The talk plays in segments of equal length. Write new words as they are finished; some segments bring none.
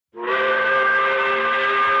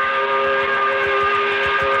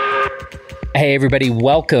Hey everybody,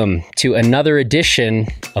 welcome to another edition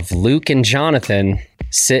of Luke and Jonathan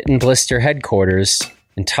sit in Blister headquarters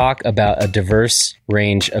and talk about a diverse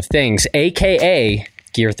range of things, aka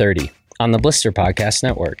Gear 30, on the Blister Podcast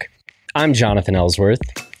Network. I'm Jonathan Ellsworth.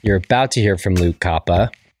 You're about to hear from Luke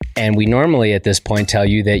Kappa, and we normally at this point tell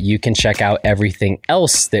you that you can check out everything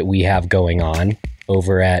else that we have going on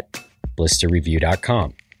over at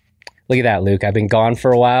blisterreview.com. Look at that, Luke. I've been gone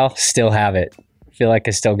for a while, still have it. Feel like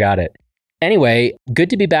I still got it. Anyway, good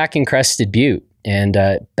to be back in Crested Butte and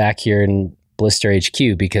back here in Blister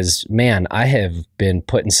HQ because, man, I have been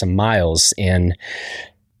putting some miles and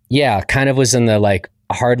yeah, kind of was in the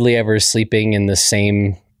hardly ever sleeping in the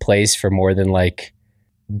same place for more than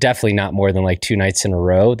definitely not more than 2 nights in a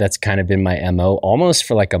row. That's kind of been my MO almost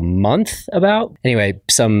for a month about. Anyway,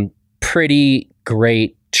 some pretty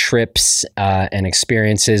great trips and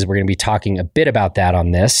experiences. We're going to be talking a bit about that on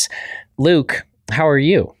this. Luke, how are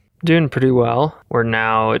you? Doing pretty well. We're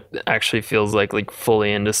now, it actually feels like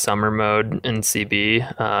fully into summer mode in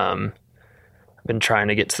CB. I've been trying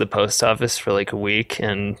to get to the post office for a week,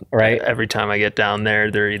 and every time I get down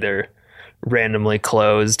there, they're either randomly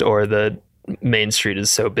closed or the main street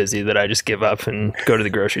is so busy that I just give up and go to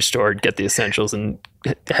the grocery store, get the essentials, and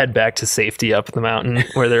head back to safety up the mountain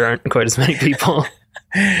where there aren't quite as many people.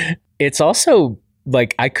 It's also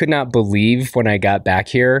I could not believe when I got back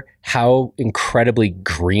here how incredibly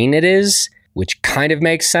green it is, which kind of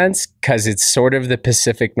makes sense because it's sort of the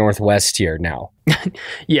Pacific Northwest here now.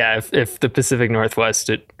 Yeah, if the Pacific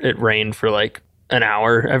Northwest, it rained for an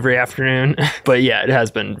hour every afternoon. But yeah, it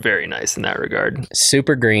has been very nice in that regard.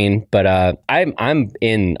 Super green, but I'm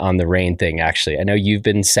in on the rain thing, actually. I know you've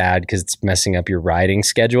been sad because it's messing up your riding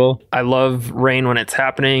schedule. I love rain when it's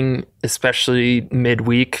happening, especially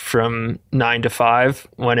midweek from 9 to 5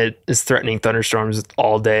 when it is threatening thunderstorms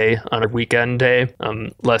all day on a weekend day.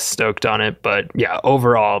 I'm less stoked on it, but yeah,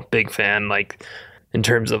 overall, big fan, in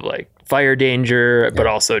terms of fire danger, but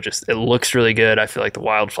also just it looks really good. I feel like the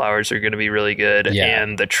wildflowers are going to be really good,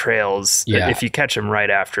 and the trails, if you catch them right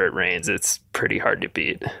after it rains, it's pretty hard to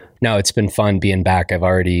beat. No, it's been fun being back. I've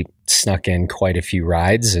already snuck in quite a few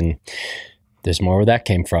rides, and there's more where that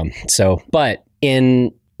came from. So, but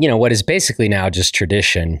in what is basically now just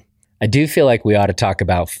tradition, I do feel like we ought to talk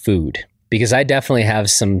about food because I definitely have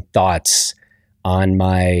some thoughts on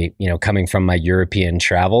my, coming from my European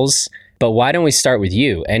travels. But why don't we start with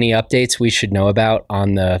you? Any updates we should know about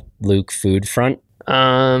on the Luke food front?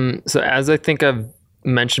 So as I think I've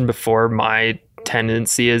mentioned before, my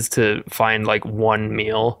tendency is to find one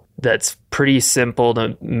meal that's pretty simple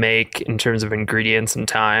to make in terms of ingredients and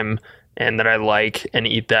time, and that I like, and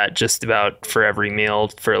eat that just about for every meal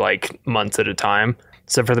for months at a time.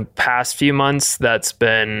 So for the past few months, that's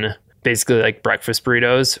been basically breakfast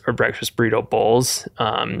burritos or breakfast burrito bowls.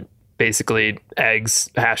 Basically eggs,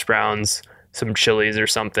 hash browns, some chilies or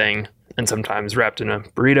something, and sometimes wrapped in a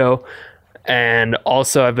burrito. And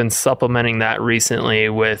also I've been supplementing that recently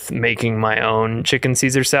with making my own chicken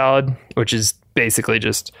Caesar salad, which is basically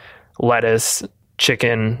just lettuce,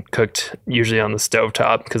 chicken cooked usually on the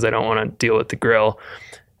stovetop because I don't want to deal with the grill,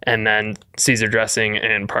 and then Caesar dressing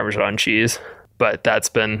and Parmesan cheese. But that's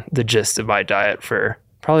been the gist of my diet for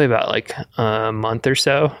probably about a month or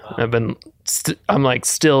so. I've been I'm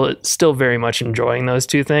still very much enjoying those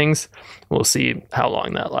two things. We'll see how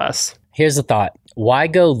long that lasts. Here's the thought. Why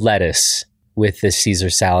go lettuce with this Caesar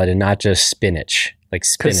salad and not just spinach?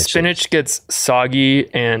 Because spinach gets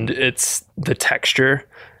soggy and it's the texture.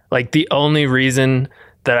 The only reason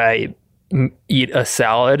that I eat a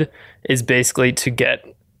salad is basically to get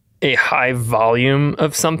a high volume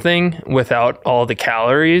of something without all the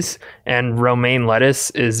calories, and romaine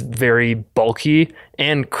lettuce is very bulky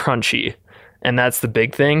and crunchy, and that's the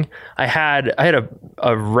big thing. I had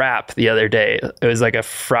a wrap the other day. It was a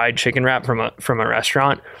fried chicken wrap from a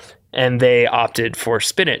restaurant, and they opted for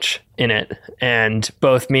spinach in it, and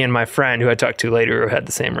both me and my friend who I talked to later who had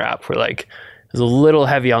the same wrap were it was a little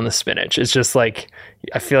heavy on the spinach. It's just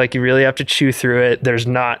I feel like you really have to chew through it. There's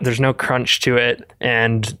no crunch to it,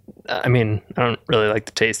 and I don't really like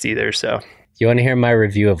the taste either. So, you want to hear my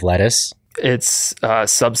review of lettuce? It's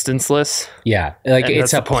substanceless. Yeah,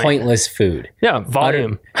 it's a pointless food. Yeah,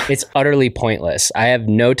 volume. It's utterly pointless. I have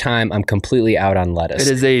no time. I'm completely out on lettuce.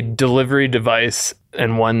 It is a delivery device,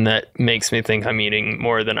 and one that makes me think I'm eating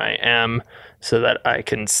more than I am, so that I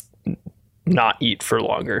can not eat for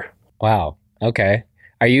longer. Wow. Okay.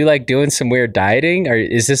 Are you doing some weird dieting, or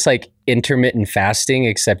is this intermittent fasting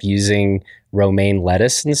except using romaine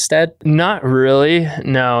lettuce instead? Not really.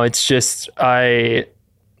 No, it's just I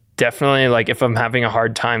definitely if I'm having a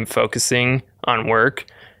hard time focusing on work,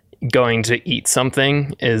 going to eat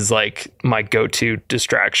something is like my go-to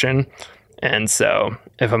distraction. And so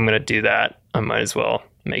if I'm going to do that, I might as well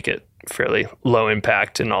make it fairly low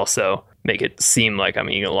impact and also make it seem like I'm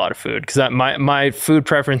eating a lot of food. Because my food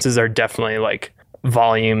preferences are definitely like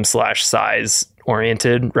volume/size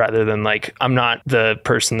oriented rather than like, I'm not the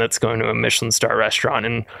person that's going to a Michelin star restaurant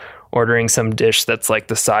and ordering some dish that's like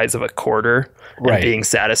the size of a quarter and being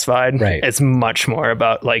satisfied. Right. It's much more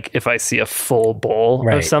about like, if I see a full bowl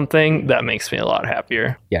of something, that makes me a lot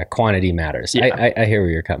happier. Yeah, quantity matters. Yeah. I hear where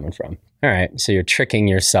you're coming from. All right, so you're tricking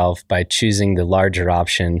yourself by choosing the larger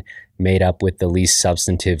option made up with the least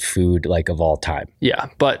substantive food like of all time. Yeah,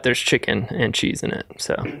 but there's chicken and cheese in it,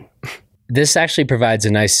 so... This actually provides a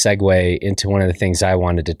nice segue into one of the things I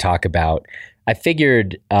wanted to talk about. I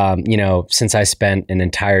figured, since I spent an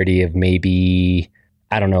entirety of maybe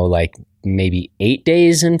 8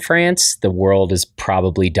 days in France, the world is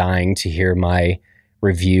probably dying to hear my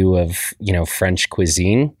review of, French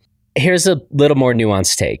cuisine. Here's a little more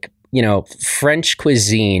nuanced take. French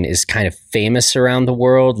cuisine is kind of famous around the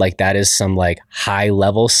world. Like that is some like high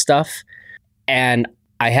level stuff. And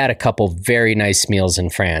I had a couple very nice meals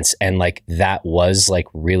in France and like that was like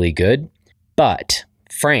really good. But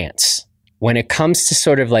France, when it comes to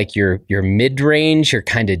sort of like your mid-range, your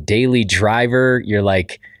kind of daily driver,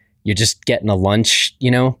 you're just getting a lunch,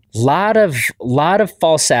 lot of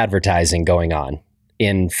false advertising going on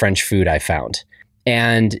in French food, I found.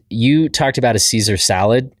 And you talked about a Caesar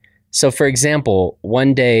salad. So for example,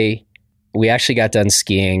 one day we actually got done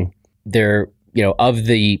skiing there, of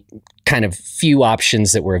the kind of few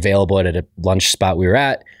options that were available at a lunch spot we were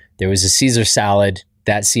at, there was a Caesar salad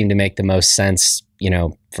that seemed to make the most sense,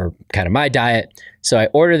 for kind of my diet. So I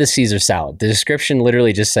order the Caesar salad. The description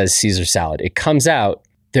literally just says Caesar salad. It comes out,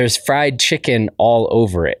 there's fried chicken all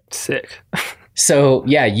over it. Sick. So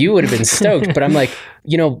yeah, you would have been stoked, but I'm like,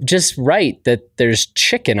 just write that there's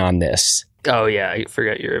chicken on this. Oh yeah, I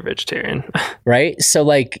forget you're a vegetarian. Right? So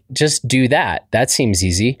like, just do that. That seems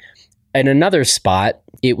easy. And another spot,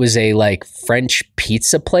 it was a like French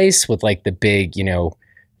pizza place with like the big,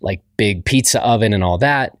 like big pizza oven and all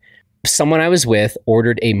that. Someone I was with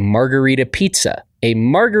ordered a margarita pizza,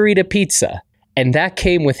 and that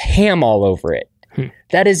came with ham all over it.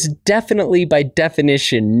 That is definitely by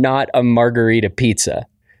definition not a margarita pizza.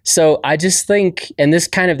 So I just think, and this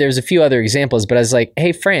kind of, there's a few other examples, but I was like,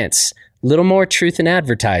 hey, France, a little more truth in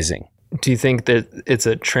advertising. Do you think that it's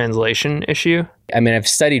a translation issue? I mean, I've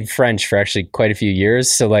studied French for actually quite a few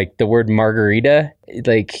years. So like the word margarita,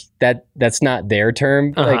 like that's not their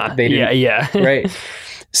term. Like they didn't, yeah. Right.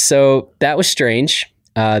 So that was strange.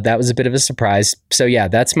 That was a bit of a surprise. So yeah,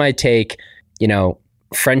 that's my take.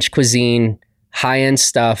 French cuisine, high-end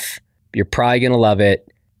stuff. You're probably going to love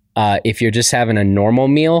it. If you're just having a normal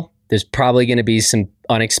meal, there's probably going to be some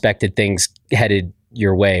unexpected things headed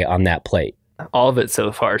your way on that plate. All of it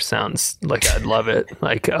so far sounds like I'd love it.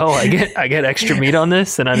 Like, oh, I get extra meat on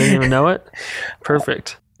this and I didn't even know it.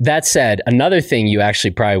 Perfect. That said, another thing you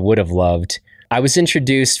actually probably would have loved, I was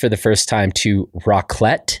introduced for the first time to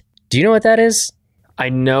raclette. Do you know what that is? I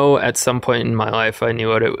know at some point in my life I knew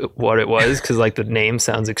what it was because like the name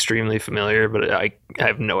sounds extremely familiar, but I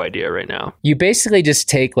have no idea right now. You basically just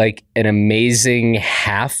take like an amazing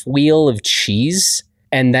half wheel of cheese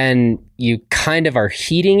and then you kind of are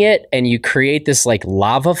heating it and you create this like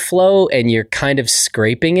lava flow and you're kind of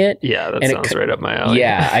scraping it. Yeah, that sounds right up my alley.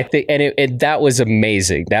 Yeah, I think, and that was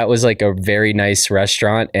amazing. That was like a very nice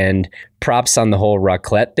restaurant and props on the whole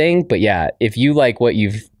raclette thing. But yeah, if you like what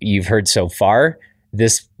you've heard so far,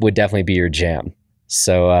 this would definitely be your jam.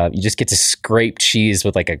 So you just get to scrape cheese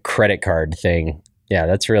with like a credit card thing. Yeah,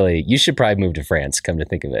 that's really, you should probably move to France, come to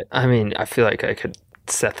think of it. I mean, I feel like I could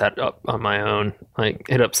set that up on my own, like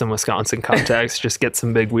hit up some Wisconsin contacts, just get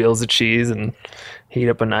some big wheels of cheese and heat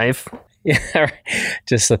up a knife. Yeah,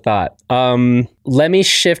 just a thought. Let me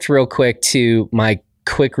shift real quick to my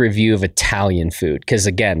quick review of Italian food. Because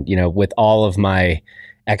again, with all of my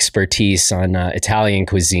expertise on Italian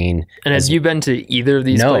cuisine. And have you been to either of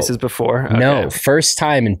these places before? Okay. No, first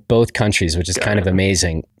time in both countries, which is kind of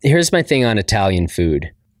amazing. Here's my thing on Italian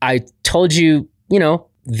food. I told you,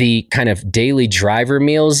 the kind of daily driver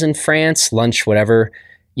meals in France, lunch, whatever,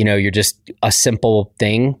 you're just a simple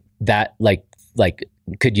thing that like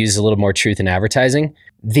could use a little more truth in advertising.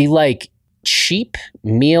 The like cheap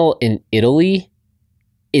meal in Italy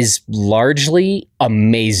is largely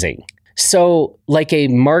amazing. So like a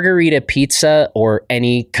margarita pizza or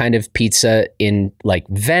any kind of pizza in like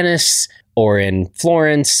Venice or in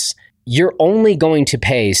Florence, you're only going to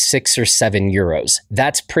pay 6 or 7 euros.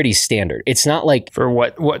 That's pretty standard. It's not like for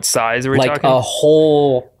what size are we talking? Like a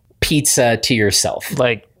whole pizza to yourself.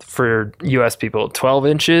 Like for US people? 12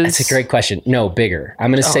 inches? That's a great question. No, bigger.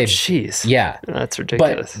 I'm going to say, jeez. Yeah. That's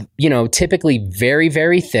ridiculous. But, typically very,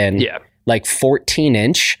 very thin. Yeah. Like 14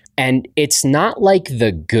 inch. And it's not like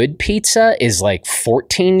the good pizza is like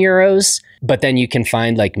 14 euros, but then you can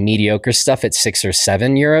find like mediocre stuff at 6 or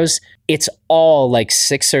 7 euros. It's all like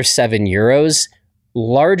 6 or 7 euros,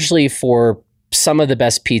 largely for some of the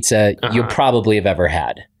best pizza you probably have ever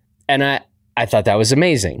had. And I thought that was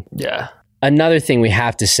amazing. Yeah. Another thing we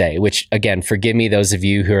have to say, which again, forgive me, those of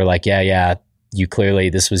you who are like, yeah, you clearly,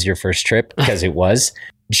 this was your first trip, because it was.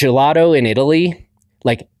 Gelato in Italy,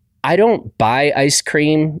 like, I don't buy ice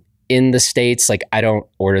cream in the States. Like, I don't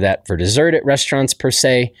order that for dessert at restaurants per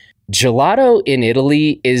se. Gelato in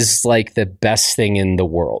Italy is like the best thing in the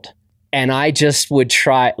world. And I just would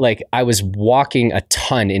try, like, I was walking a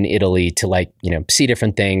ton in Italy to like, see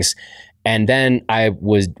different things. And then I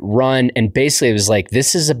would run, and basically it was like,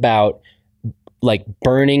 this is about like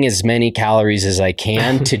burning as many calories as I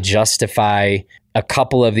can to justify a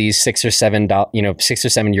couple of these $6 or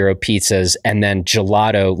 $7 euro pizzas, and then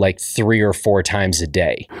gelato like 3 or 4 times a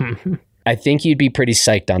day. I think you'd be pretty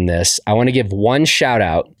psyched on this. I want to give one shout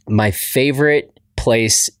out. My favorite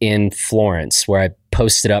place in Florence, where I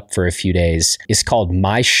posted up for a few days, is called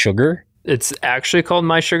My Sugar. It's actually called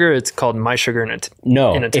My Sugar. It's called My Sugar in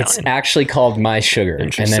Italian. It's actually called My Sugar.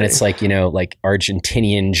 And then it's like, like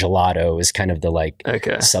Argentinian gelato is kind of the like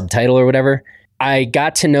subtitle or whatever. I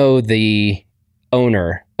got to know the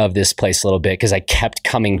owner of this place a little bit because I kept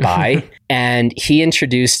coming by, and he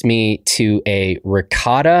introduced me to a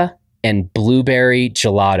ricotta and blueberry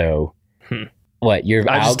gelato. What, you're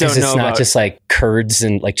out because it's not just like curds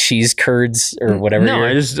and like cheese curds or whatever? No,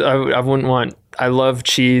 I wouldn't want, I love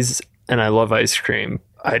cheese and I love ice cream.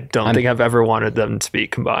 I don't think I've ever wanted them to be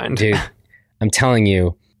combined. Dude, I'm telling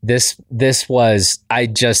you, this was, I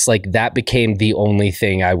just like, that became the only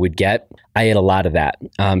thing I would get. I ate a lot of that.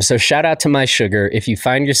 So shout out to My Sugar. If you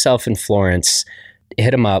find yourself in Florence,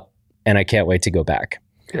 hit them up, and I can't wait to go back.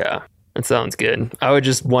 Yeah, that sounds good. I would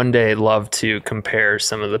just one day love to compare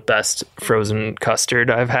some of the best frozen custard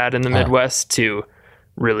I've had in the Midwest to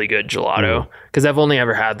really good gelato. Because I've only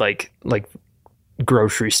ever had like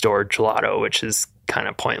grocery store gelato, which is kind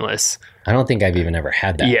of pointless. I don't think I've even ever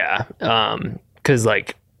had that. Yeah. Because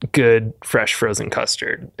like good fresh frozen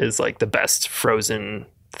custard is like the best frozen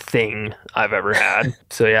thing I've ever had.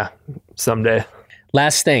 So yeah, someday.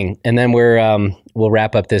 Last thing, and then we'll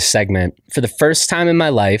wrap up this segment. For the first time in my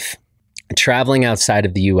life, traveling outside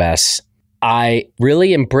of the US, I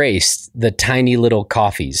really embraced the tiny little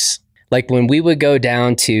coffees. Like when we would go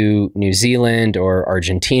down to New Zealand or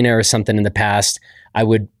Argentina or something in the past, I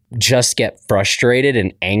would just get frustrated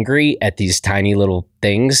and angry at these tiny little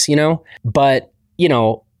things, But,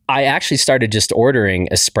 I actually started just ordering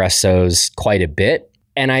espressos quite a bit.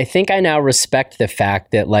 And I think I now respect the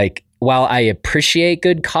fact that, like, while I appreciate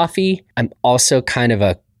good coffee, I'm also kind of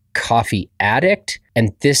a coffee addict.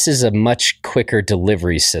 And this is a much quicker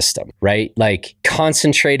delivery system, right? Like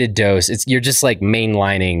concentrated dose, you're just like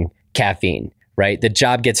mainlining caffeine, right? The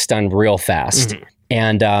job gets done real fast.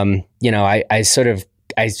 And,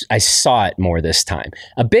 I saw it more this time.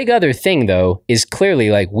 A big other thing, though, is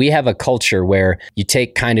clearly like we have a culture where you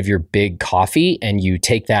take kind of your big coffee and you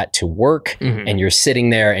take that to work and you're sitting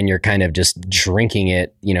there and you're kind of just drinking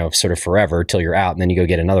it, sort of forever till you're out and then you go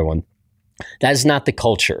get another one. That is not the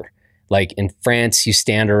culture. Like in France, you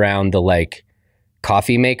stand around the like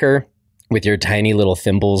coffee maker with your tiny little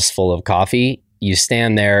thimbles full of coffee. You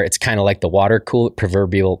stand there. It's kind of like the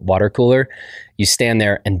proverbial water cooler. You stand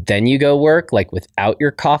there and then you go work like without your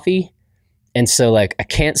coffee. And so like, I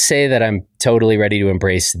can't say that I'm totally ready to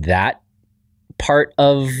embrace that part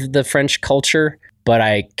of the French culture, but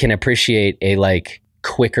I can appreciate a like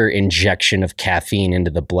quicker injection of caffeine into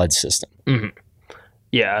the blood system.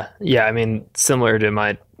 Yeah. I mean, similar to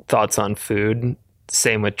my thoughts on food,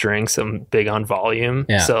 same with drinks. I'm big on volume.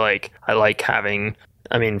 Yeah. So like, I like having,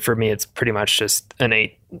 for me, it's pretty much just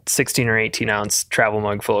 16 or 18 ounce travel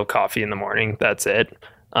mug full of coffee in the morning. That's it.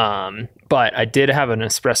 But I did have an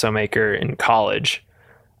espresso maker in college.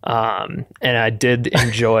 And I did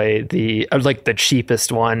enjoy the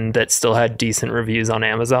cheapest one that still had decent reviews on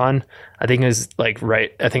Amazon. I think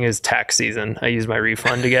it was tax season. I used my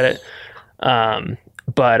refund to get it.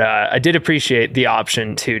 But I did appreciate the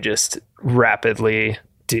option to just rapidly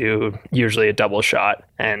do usually a double shot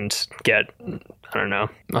and get,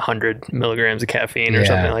 100 milligrams of caffeine or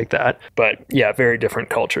something like that. But yeah, very different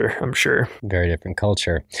culture, I'm sure. Very different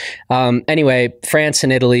culture. Anyway, France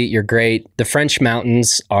and Italy, you're great. The French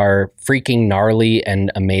mountains are freaking gnarly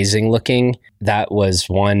and amazing looking. That was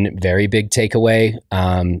one very big takeaway.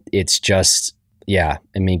 It's just yeah,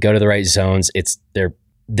 I mean, go to the right zones.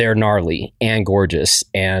 They're gnarly and gorgeous.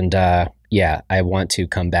 And yeah, I want to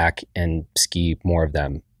come back and ski more of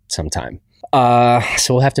them sometime.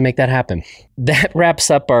 So we'll have to make that happen. That wraps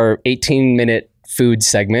up our 18-minute food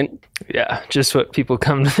segment. Yeah, just what people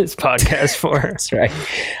come to this podcast for. That's right.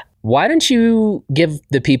 Why don't you give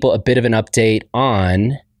the people a bit of an update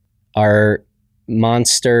on our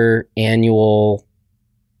Monster annual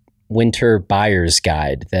winter buyer's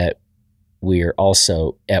guide that we're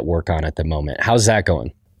also at work on at the moment? How's that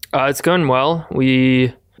going? It's going well.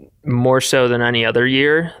 We, more so than any other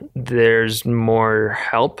year, there's more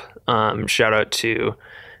help. Shout out to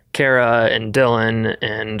Kara and Dylan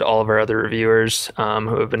and all of our other reviewers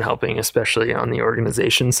who have been helping, especially on the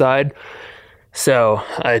organization side. So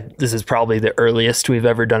this is probably the earliest we've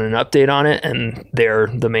ever done an update on it, and they're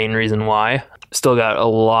the main reason why. Still got a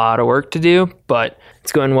lot of work to do, but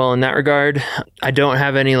it's going well in that regard. I don't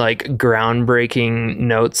have any like groundbreaking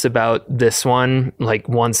notes about this one. Like,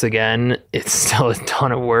 once again, it's still a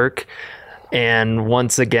ton of work. And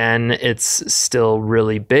once again, it's still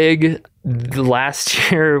really big. The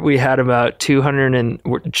last year we had about 200, and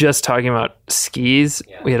we're just talking about skis.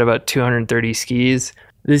 Yeah. We had about 230 skis.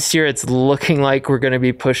 This year it's looking like we're going to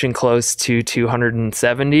be pushing close to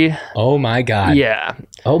 270. Oh my God. Yeah.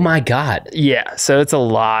 Oh my God. Yeah. So it's a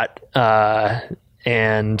lot.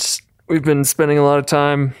 And we've been spending a lot of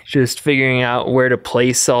time just figuring out where to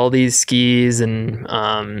place all these skis. And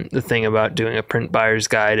the thing about doing a print buyer's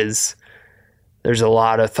guide is there's a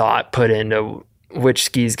lot of thought put into which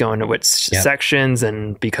skis go into which sections.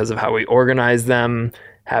 And because of how we organize them,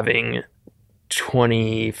 having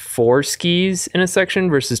 24 skis in a section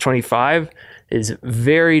versus 25 is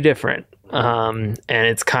very different. And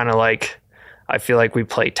it's kind of like, I feel like we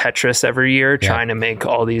play Tetris every year trying to make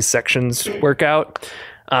all these sections work out.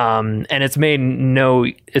 And it's made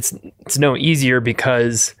it's no easier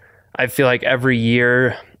because I feel like every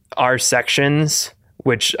year our sections,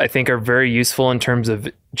 which I think are very useful in terms of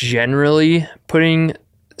generally putting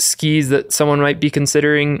skis that someone might be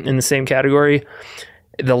considering in the same category,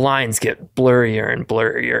 the lines get blurrier and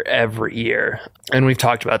blurrier every year. And we've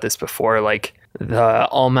talked about this before, like the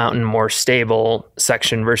all mountain more stable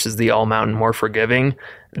section versus the all mountain more forgiving.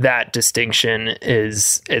 That distinction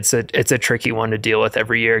it's a tricky one to deal with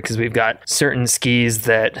every year, because we've got certain skis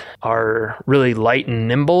that are really light and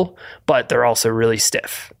nimble, but they're also really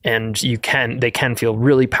stiff, and they can feel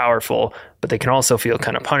really powerful, but they can also feel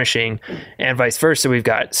kind of punishing, and vice versa. We've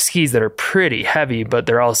got skis that are pretty heavy, but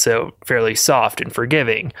they're also fairly soft and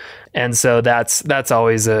forgiving. And so that's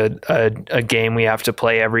always a game we have to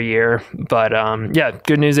play every year. But yeah,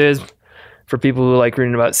 good news is for people who like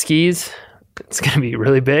reading about skis, it's going to be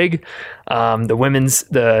really big. Our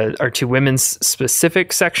two women's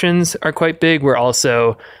specific sections are quite big. We're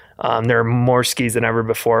also, there are more skis than ever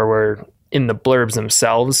before. We're in the blurbs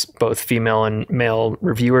themselves, both female and male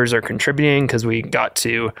reviewers are contributing, because we got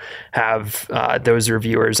to have those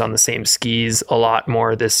reviewers on the same skis a lot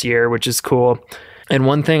more this year, which is cool. And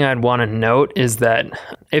one thing I'd want to note is that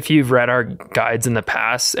if you've read our guides in the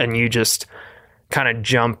past and you just kind of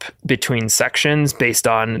jump between sections based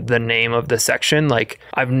on the name of the section, like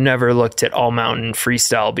I've never looked at all mountain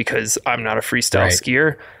freestyle because I'm not a freestyle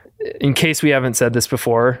skier. In case we haven't said this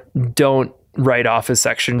before, don't write off a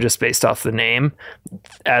section just based off the name.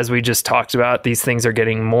 As we just talked about, these things are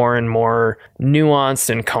getting more and more nuanced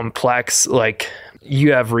and complex. Like,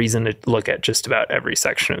 you have reason to look at just about every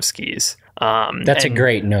section of skis. That's a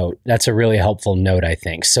great note. That's a really helpful note, I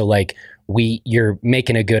think. So like, you're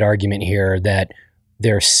making a good argument here that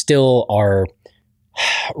there still are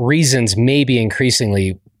reasons, maybe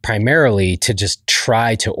increasingly primarily, to just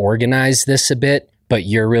try to organize this a bit, but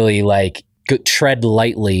you're really like, tread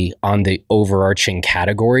lightly on the overarching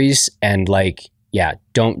categories, and like,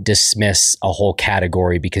 don't dismiss a whole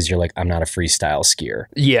category because you're like, I'm not a freestyle skier.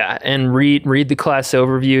 Yeah. And read the class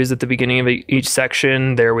overviews at the beginning of each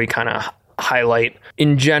section. There we kind of highlight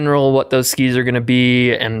in general what those skis are going to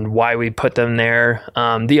be and why we put them there.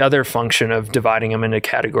 The other function of dividing them into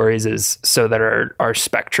categories is so that our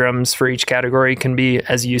spectrums for each category can be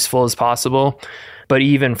as useful as possible. But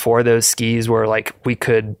even for those skis where like we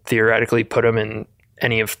could theoretically put them in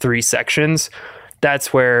any of three sections,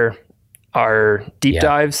 that's where our deep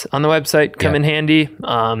dives on the website come in handy,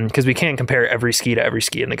 because we can't compare every ski to every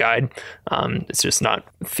ski in the guide. It's just not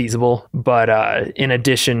feasible. But in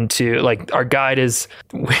addition to, like, our guide is,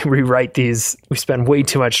 we write these, we spend way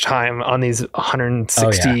too much time on these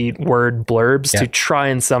 160 word blurbs to try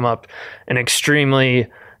and sum up an extremely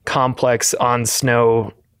complex on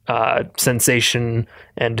snow sensation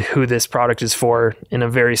and who this product is for in a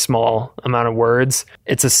very small amount of words.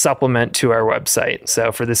 It's a supplement to our website.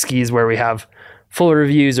 So for the skis where we have full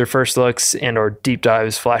reviews or first looks and or deep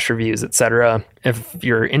dives, flash reviews, etc. If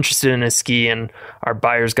you're interested in a ski and our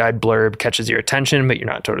buyer's guide blurb catches your attention, but you're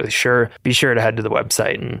not totally sure, be sure to head to the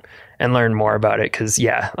website and learn more about it. Cause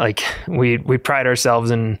like we pride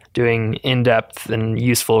ourselves in doing in-depth and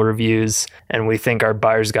useful reviews. And we think our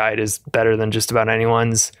buyer's guide is better than just about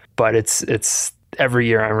anyone's, but it's every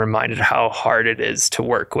year I'm reminded how hard it is to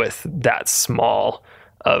work with that small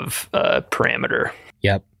of a parameter.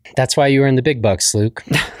 Yep. That's why you earn the big bucks, Luke.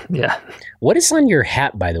 Yeah. What is on your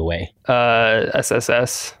hat, by the way?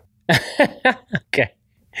 SSS. Okay.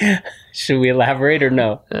 Should we elaborate or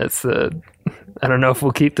no? It's I don't know if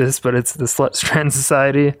we'll keep this, but it's the Slut Strand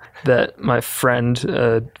Society that my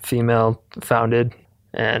friend, female, founded.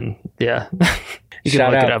 And yeah, you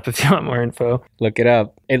can look it up if you want more info. Look it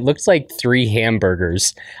up. It looks like 3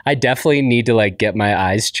 hamburgers. I definitely need to get my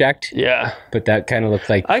eyes checked. Yeah. But that kind of looked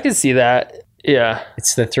like... I can see that. Yeah.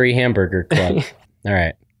 It's the 3 hamburger club. All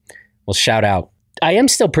right. Well, shout out. I am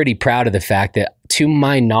still pretty proud of the fact that, to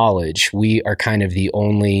my knowledge, we are kind of the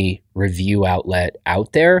only review outlet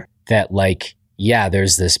out there that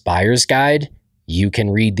there's this buyer's guide. You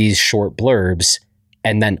can read these short blurbs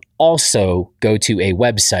and then also go to a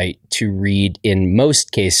website to read, in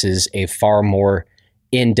most cases, a far more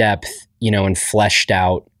in-depth, and fleshed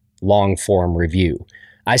out long form review.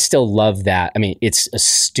 I still love that. I mean, it's a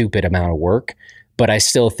stupid amount of work, but I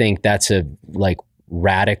still think that's a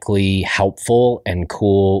radically helpful and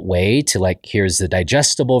cool way to here's the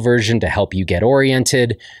digestible version to help you get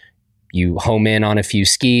oriented. You home in on a few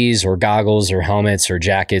skis or goggles or helmets or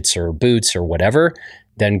jackets or boots or whatever,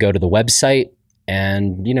 then go to the website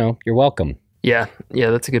and, you're welcome. Yeah.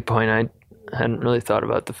 Yeah. That's a good point. I hadn't really thought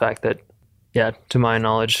about the fact that, to my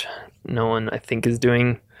knowledge, no one I think is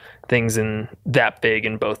doing things in that big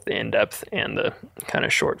in both the in-depth and the kind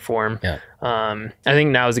of short form. Yeah. I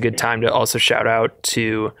think now is a good time to also shout out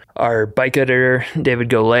to our bike editor, David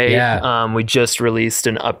Golay. Yeah. We just released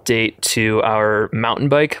an update to our mountain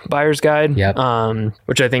bike buyer's guide, yep.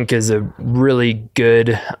 Which I think is a really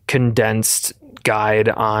good condensed guide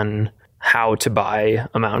on how to buy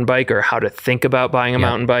a mountain bike or how to think about buying a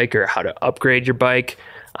mountain bike or how to upgrade your bike.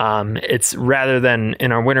 It's rather than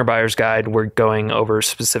in our winter buyer's guide, we're going over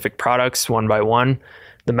specific products one by one.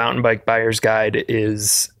 The mountain bike buyer's guide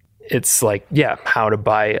it's how to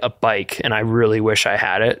buy a bike. And I really wish I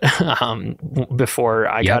had it, before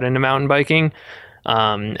I got into mountain biking.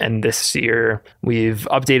 And this year we've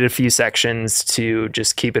updated a few sections to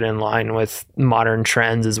just keep it in line with modern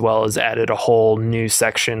trends, as well as added a whole new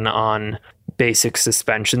section on basic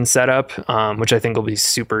suspension setup, which I think will be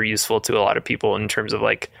super useful to a lot of people in terms of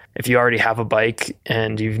if you already have a bike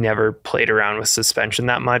and you've never played around with suspension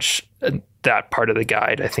that much, that part of the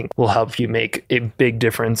guide I think will help you make a big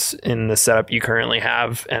difference in the setup you currently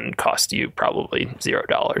have and cost you probably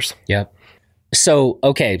 $0. Yep. So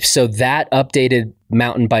that updated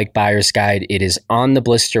mountain bike buyer's guide, it is on the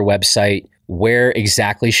Blister website. Where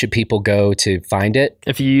exactly should people go to find it?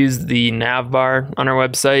 If you use the nav bar on our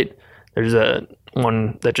website, there's a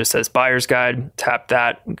one that just says buyer's guide. Tap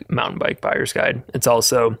that, mountain bike buyer's guide. It's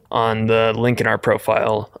also on the link in our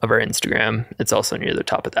profile of our Instagram. It's also near the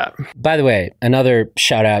top of that. By the way, another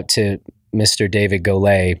shout out to Mr. David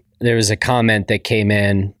Golay. There was a comment that came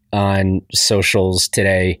in on socials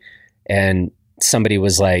today, and somebody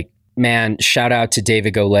was like, man, shout out to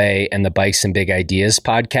David Golay and the Bikes and Big Ideas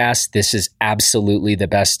podcast. This is absolutely the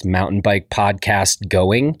best mountain bike podcast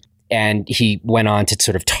going. And he went on to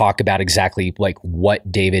sort of talk about exactly what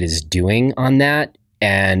David is doing on that.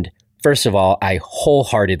 And first of all, I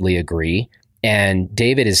wholeheartedly agree. And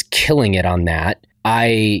David is killing it on that.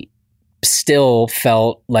 I still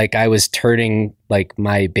felt like I was turning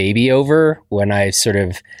my baby over when I sort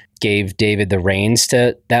of gave David the reins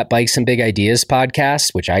to that Bikes and Big Ideas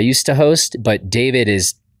podcast, which I used to host. But David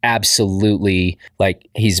is absolutely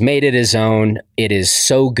he's made it his own. It is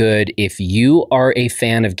so good. If you are a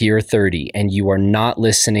fan of Gear 30 and you are not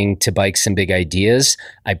listening to Bikes and Big Ideas,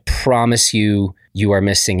 I promise you are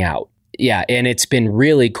missing out. Yeah. And it's been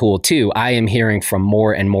really cool too. I am hearing from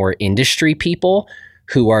more and more industry people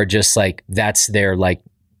who are just that's their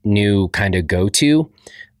new kind of go-to.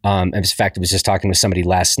 In fact, I was just talking to somebody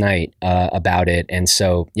last night about it. And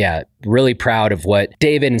so, really proud of what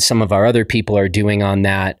David and some of our other people are doing on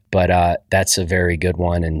that. But that's a very good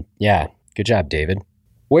one. And good job, David.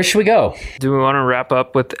 Where should we go? Do we want to wrap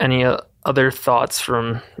up with any other thoughts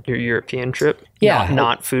from your European trip? Yeah.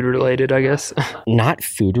 Not food related, I guess. Not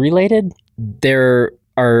food related? There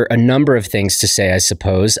are a number of things to say, I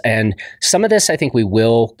suppose. And some of this I think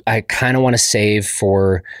I kind of want to save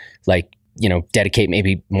for dedicate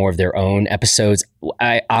maybe more of their own episodes.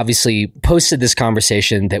 I obviously posted this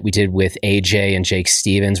conversation that we did with AJ and Jake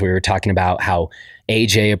Stevens. We were talking about how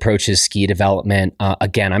AJ approaches ski development.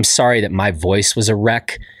 Again, I'm sorry that my voice was a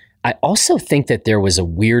wreck. I also think that there was a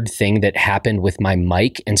weird thing that happened with my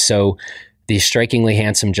mic. And so the strikingly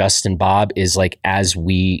handsome Justin Bob is as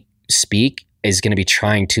we speak, is going to be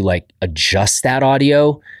trying to adjust that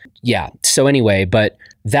audio. Yeah. So anyway, but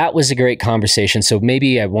that was a great conversation. So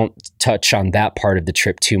maybe I won't touch on that part of the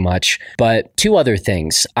trip too much, but two other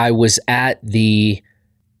things. I was at the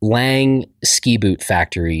Lang ski boot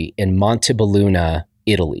factory in Montebelluna,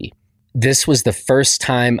 Italy. This was the first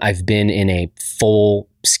time I've been in a full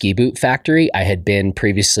ski boot factory. I had been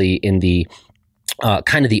previously in the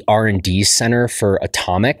kind of the R&D center for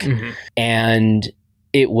Atomic, and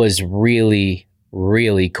it was really,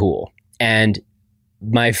 really cool. And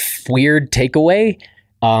my weird takeaway,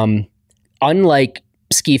 unlike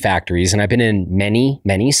ski factories, and I've been in many,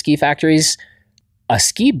 many ski factories, a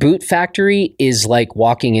ski boot factory is like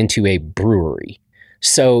walking into a brewery.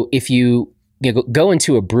 So if you go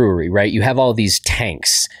into a brewery, right, you have all these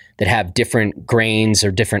tanks that have different grains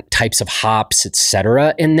or different types of hops,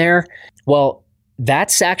 etc. in there. Well,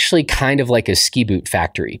 that's actually kind of like a ski boot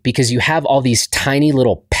factory because you have all these tiny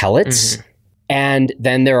little pellets, and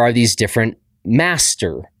then there are these different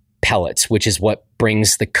master pellets, which is what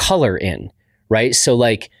brings the color in, right? So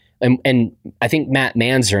and I think Matt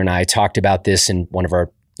Manzer and I talked about this in one of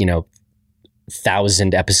our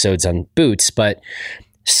 1,000 episodes on boots, but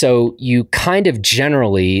so you kind of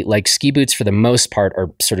generally, ski boots for the most part,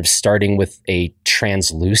 are sort of starting with these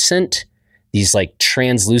translucent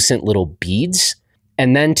little beads.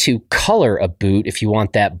 And then to color a boot, if you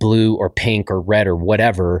want that blue or pink or red or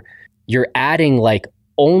whatever, you're adding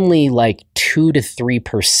only 2 to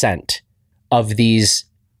 3% of the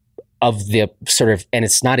sort of, and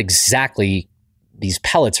it's not exactly, these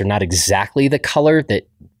pellets are not exactly the color that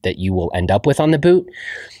you will end up with on the boot.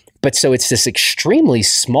 But so it's this extremely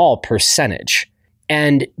small percentage.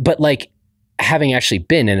 But having actually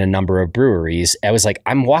been in a number of breweries, I was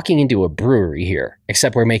I'm walking into a brewery here,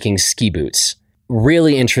 except we're making ski boots.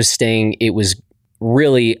 Really interesting. It was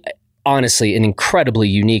really, honestly, an incredibly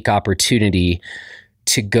unique opportunity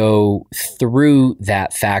to go through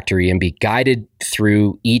that factory and be guided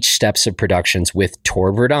through each steps of productions with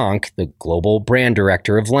Tor Verdonk, the global brand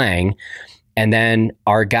director of Lang, and then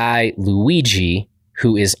our guy Luigi,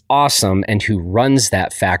 who is awesome and who runs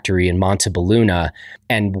that factory in Montebelluna.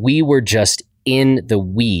 And we were just in the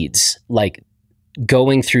weeds,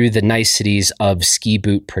 going through the niceties of ski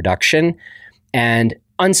boot production. And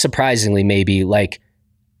unsurprisingly, maybe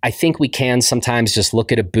I think we can sometimes just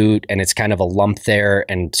look at a boot and it's kind of a lump there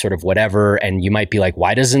and sort of whatever. And you might be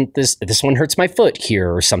why doesn't this one hurts my foot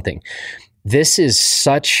here or something? This is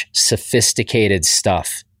such sophisticated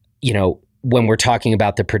stuff. When we're talking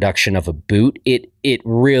about the production of a boot, it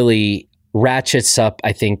really ratchets up,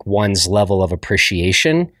 I think, one's level of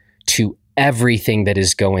appreciation to everything that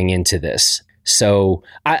is going into this. So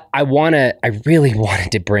I really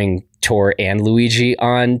wanted to bring Tor and Luigi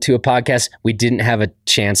on to a podcast. We didn't have a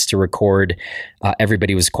chance to record.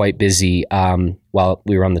 Everybody was quite busy while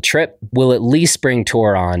we were on the trip. We'll at least bring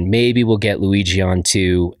Tor on. Maybe we'll get Luigi on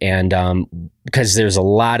too. And because there's a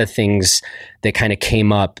lot of things that kind of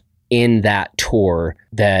came up in that tour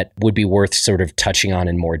that would be worth sort of touching on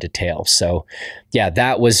in more detail. So yeah,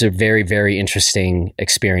 that was a very, very interesting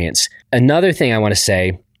experience. Another thing I want to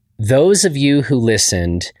say, those of you who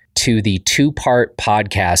listened to the 2-part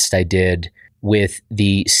podcast I did with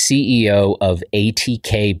the CEO of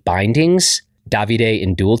ATK Bindings, Davide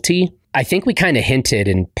Indulti, I think we kind of hinted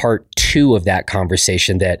in part 2 of that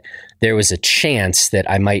conversation that there was a chance that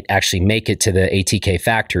I might actually make it to the ATK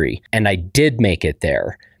factory. And I did make it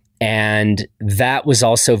there. And that was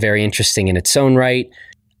also very interesting in its own right.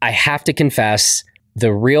 I have to confess,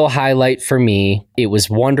 the real highlight for me, it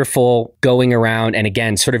was wonderful going around and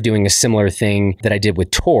again, sort of doing a similar thing that I did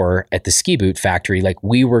with Tor at the ski boot factory.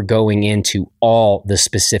 We were going into all the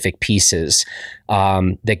specific pieces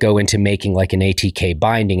that go into making an ATK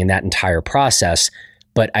binding and that entire process.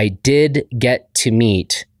 But I did get to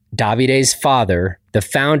meet Davide's father, the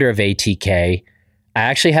founder of ATK. I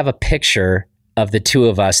actually have a picture of the two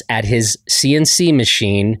of us at his CNC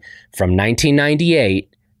machine from 1998.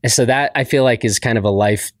 And so that I feel is kind of a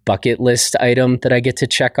life bucket list item that I get to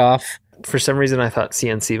check off. For some reason, I thought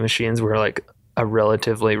CNC machines were a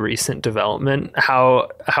relatively recent development. How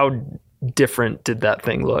different did that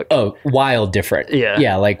thing look? Oh, wild different. Yeah.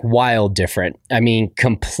 Yeah, like wild different. I mean,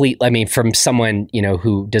 from someone,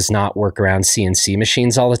 who does not work around CNC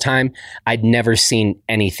machines all the time, I'd never seen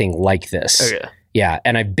anything like this. Okay. Yeah.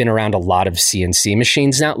 And I've been around a lot of CNC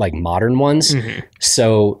machines now, like modern ones. Mm-hmm.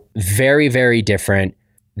 So very, very different.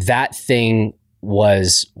 That thing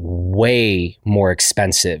was way more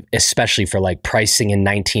expensive, especially for like pricing in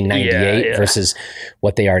 1998 versus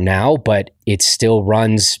what they are now, but it still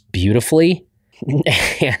runs beautifully.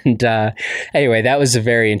 And anyway, that was a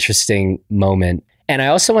very interesting moment. And I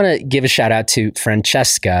also want to give a shout out to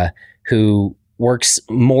Francesca, who works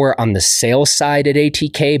more on the sales side at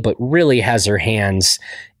ATK, but really has her hands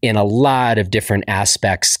in a lot of different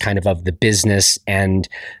aspects kind of the business and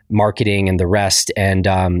marketing and the rest. And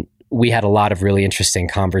we had a lot of really interesting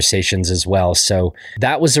conversations as well. So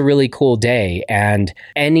that was a really cool day. And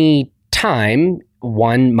any time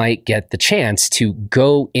one might get the chance to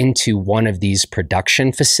go into one of these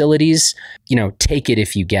production facilities, take it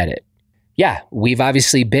if you get it. Yeah, we've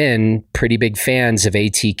obviously been pretty big fans of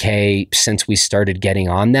ATK since we started getting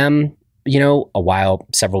on them,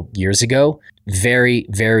 several years ago. Very,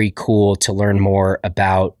 very cool to learn more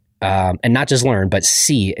about and not just learn, but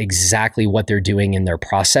see exactly what they're doing in their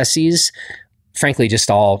processes. Frankly,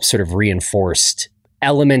 just all sort of reinforced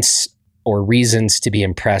elements or reasons to be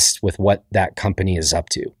impressed with what that company is up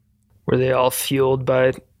to. Were they all fueled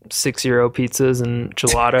by €6 pizzas and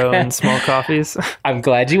gelato and small coffees? I'm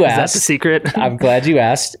glad you asked. Is that the secret? I'm glad you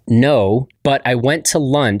asked. No, but I went to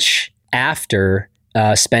lunch after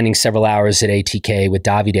spending several hours at ATK with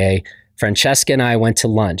Davide. Francesca and I went to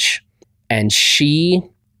lunch, and she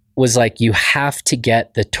was like, you have to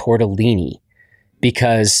get the tortellini,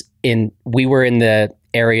 because we were in the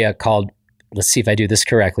area called, let's see if I do this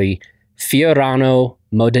correctly, Fiorano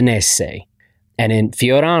Modenese. And in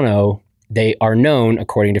Fiorano, they are known,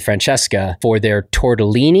 according to Francesca, for their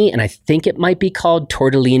tortellini, and I think it might be called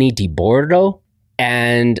tortellini di Bordo.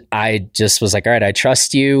 And I just was like, all right, I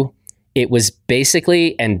trust you. It was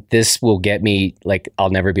basically, and this will get me, like, I'll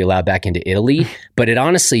never be allowed back into Italy, but it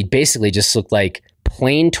honestly basically just looked like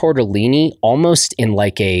plain tortellini, almost in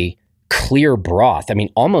like a clear broth. I mean,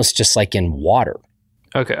 almost just like in water.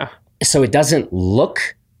 Okay. So it doesn't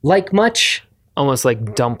look like much. Almost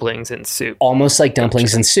like dumplings in soup. Almost like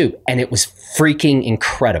dumplings in soup. And it was freaking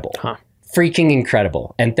incredible. Huh. Freaking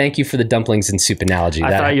incredible. And thank you for the dumplings in soup analogy.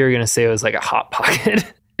 I thought you were going to say it was like a Hot Pocket.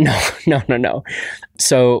 No.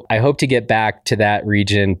 So I hope to get back to that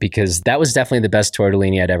region, because that was definitely the best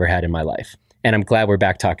tortellini I'd ever had in my life. And I'm glad we're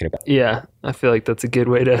back talking about it. Yeah, I feel like that's a good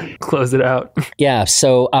way to close it out. Yeah,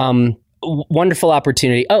 so wonderful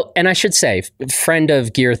opportunity. Oh, and I should say, friend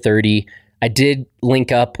of Gear 30, I did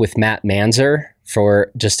link up with Matt Manzer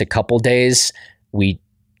for just a couple days. We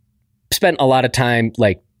spent a lot of time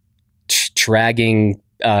like dragging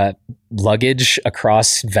luggage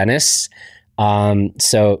across Venice.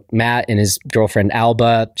 So Matt and his girlfriend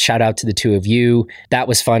Alba, shout out to the two of you. That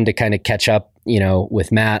was fun to kind of catch up,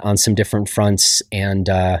 with Matt on some different fronts, and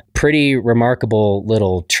pretty remarkable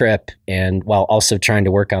little trip. And while also trying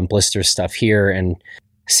to work on Blister stuff here and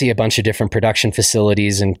see a bunch of different production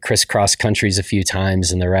facilities and crisscross countries a few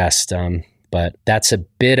times and the rest. But that's a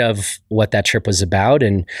bit of what that trip was about.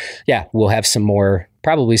 And yeah, we'll have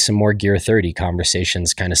probably some more Gear 30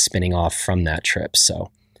 conversations kind of spinning off from that trip.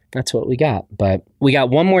 So that's what we got. But we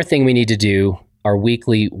got one more thing we need to do, our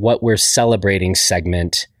weekly What We're Celebrating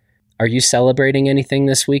segment. Are you celebrating anything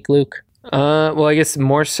this week, Luke? Well, I guess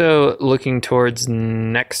more so looking towards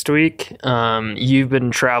next week. You've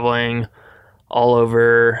been traveling all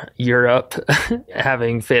over Europe,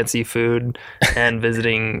 having fancy food and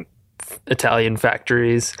visiting Italian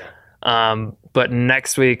factories. But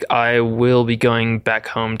next week I will be going back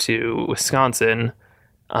home to Wisconsin.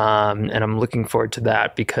 And I'm looking forward to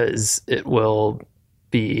that, because it will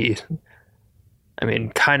be,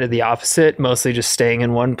 kind of the opposite, mostly just staying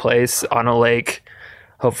in one place on a lake,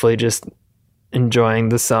 hopefully just enjoying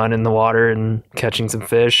the sun and the water and catching some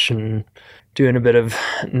fish and doing a bit of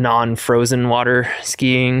non-frozen water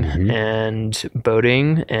skiing and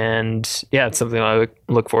boating. And yeah, it's something I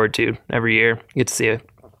look forward to every year. Get to see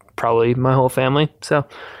probably my whole family. So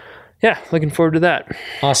yeah, looking forward to that.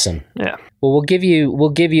 Awesome. Yeah. Well, we'll give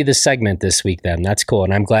you the segment this week then. That's cool.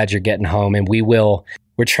 And I'm glad you're getting home, and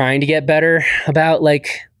we're trying to get better about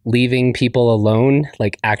like leaving people alone,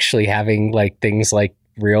 like actually having like things like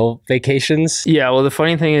real vacations. Yeah. Well, the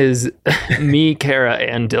funny thing is me, Kara,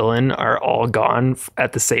 and Dylan are all gone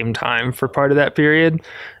at the same time for part of that period.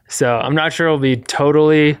 So I'm not sure it'll be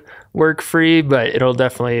totally work free, but it'll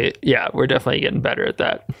definitely, we're definitely getting better at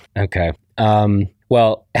that. Okay.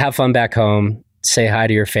 Well, have fun back home. say hi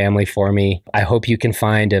to your family for me. I hope you can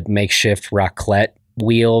find a makeshift raclette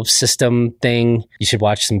wheel system thing. You should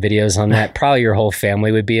watch some videos on that. Probably your whole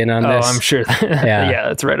family would be in on this. Oh, I'm sure. Yeah,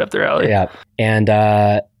 that's right up their alley. Yeah. And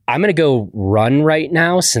I'm going to go run right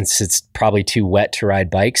now since it's probably too wet to ride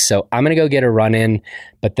bikes. So I'm going to go get a run in.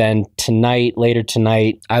 But then later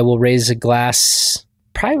tonight, I will raise a glass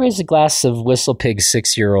of WhistlePig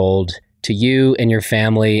 6-year-old to you and your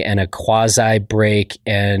family and a quasi break.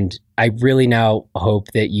 And I really now hope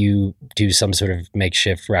that you do some sort of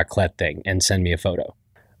makeshift raclette thing and send me a photo.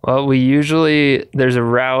 Well, there's a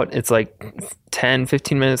route. It's like 10,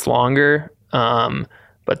 15 minutes longer.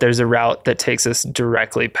 But there's a route that takes us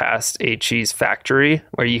directly past a cheese factory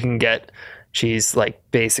where you can get cheese like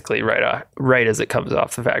basically right as it comes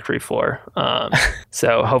off the factory floor.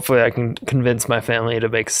 So hopefully I can convince my family to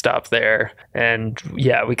make a stop there. And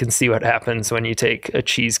yeah, we can see what happens when you take a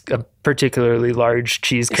particularly large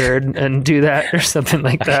cheese curd and do that or something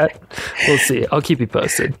like that. We'll see. I'll keep you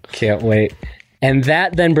posted. Can't wait. And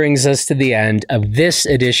that then brings us to the end of this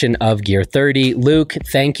edition of Gear 30. Luke,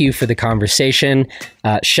 thank you for the conversation.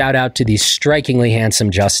 Shout out to the strikingly handsome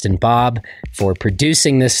Justin Bob for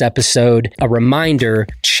producing this episode. A reminder,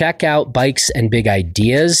 check out Bikes and Big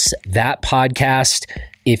Ideas, that podcast,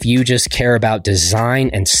 if you just care about design,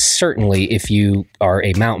 and certainly if you are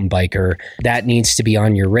a mountain biker, that needs to be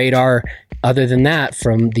on your radar. Other than that,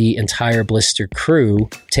 from the entire Blister crew,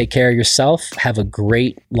 take care of yourself. Have a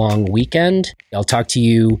great long weekend. I'll talk to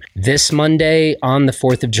you this Monday on the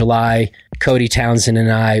 4th of July. Cody Townsend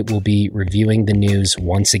and I will be reviewing the news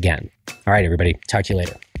once again. All right, everybody. Talk to you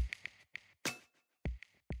later.